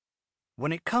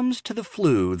When it comes to the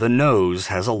flu, the nose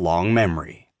has a long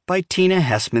memory. By Tina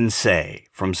Hesman Saey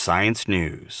from Science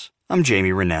News. I'm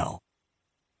Jamie Rennell.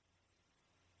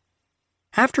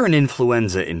 After an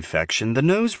influenza infection, the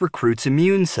nose recruits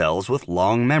immune cells with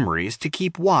long memories to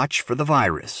keep watch for the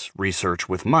virus, research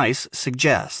with mice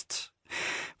suggests.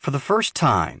 For the first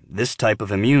time, this type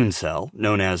of immune cell,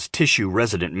 known as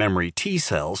tissue-resident memory T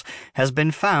cells, has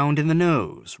been found in the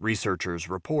nose, researchers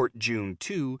report June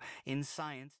 2 in Science.